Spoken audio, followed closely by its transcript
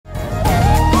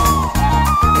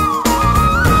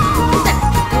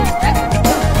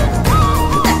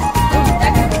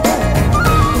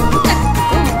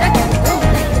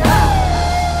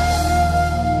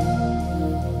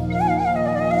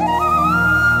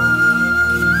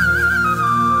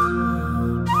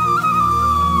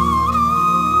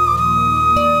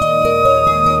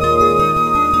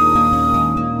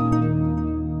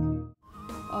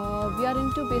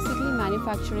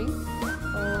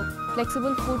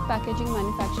flexible food packaging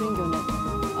manufacturing unit.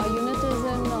 Our unit is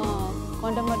in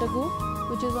Kondamadagu,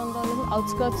 which is on the little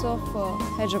outskirts of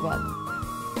Hyderabad.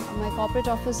 My corporate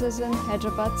office is in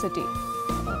Hyderabad city.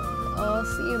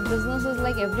 See, business is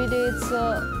like every day, it's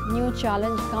a new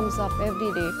challenge comes up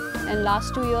every day. And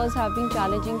last 2 years have been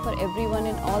challenging for everyone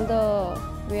in all the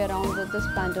way around with this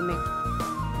pandemic.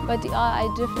 But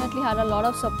I definitely had a lot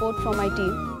of support from my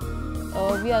team.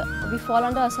 We fall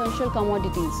under essential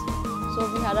commodities. So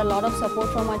we had a lot of support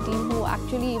from our team who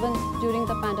actually even during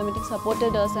the pandemic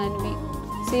supported us, and we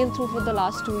sailed through for the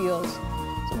last 2 years.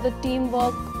 So the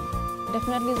teamwork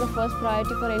definitely is the first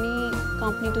priority for any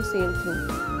company to sail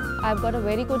through. I've got a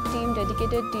very good team,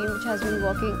 dedicated team which has been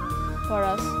working for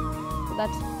us. So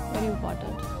that's very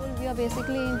important. We are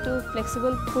basically into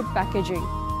flexible food packaging.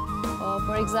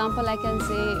 For example, I can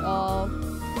say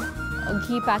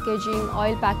ghee packaging,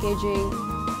 oil packaging,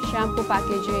 shampoo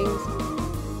packaging,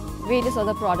 various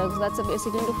other products. That's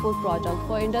basically into food product.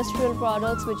 For industrial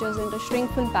products, which is into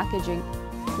shrink film packaging,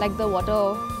 like the water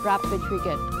wrap which we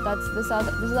get. This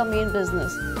is our main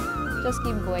business. Just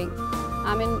keep going.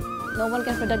 I mean, no one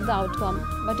can predict the outcome,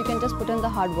 but you can just put in the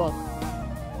hard work.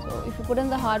 So if you put in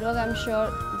the hard work, I'm sure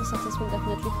the success will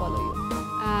definitely follow you.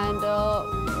 And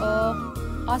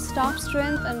our staff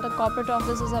strength and the corporate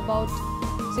office is about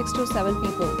 6 to 7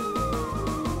 people.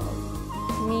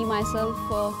 Me, myself,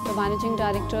 the managing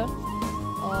director,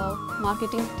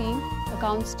 marketing team,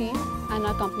 accounts team, and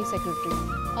our company secretary.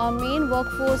 Our main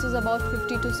workforce is about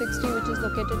 50 to 60, which is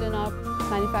located in our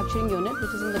manufacturing unit,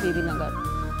 which is in the Bibi Nagar,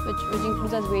 which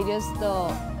includes as various the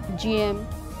GM,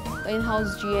 the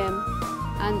in-house GM,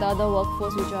 and the other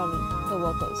workforce which are the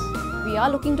workers. We are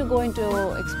looking to go into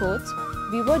exports.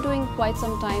 We were doing quite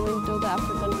some time into the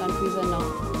African countries and now,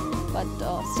 but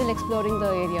still exploring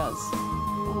the areas.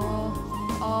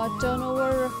 Our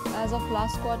turnover as of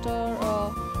last quarter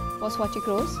was 40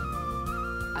 crores.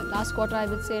 And last quarter, I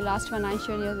would say last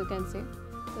financial year, you can say,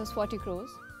 it was 40 crores.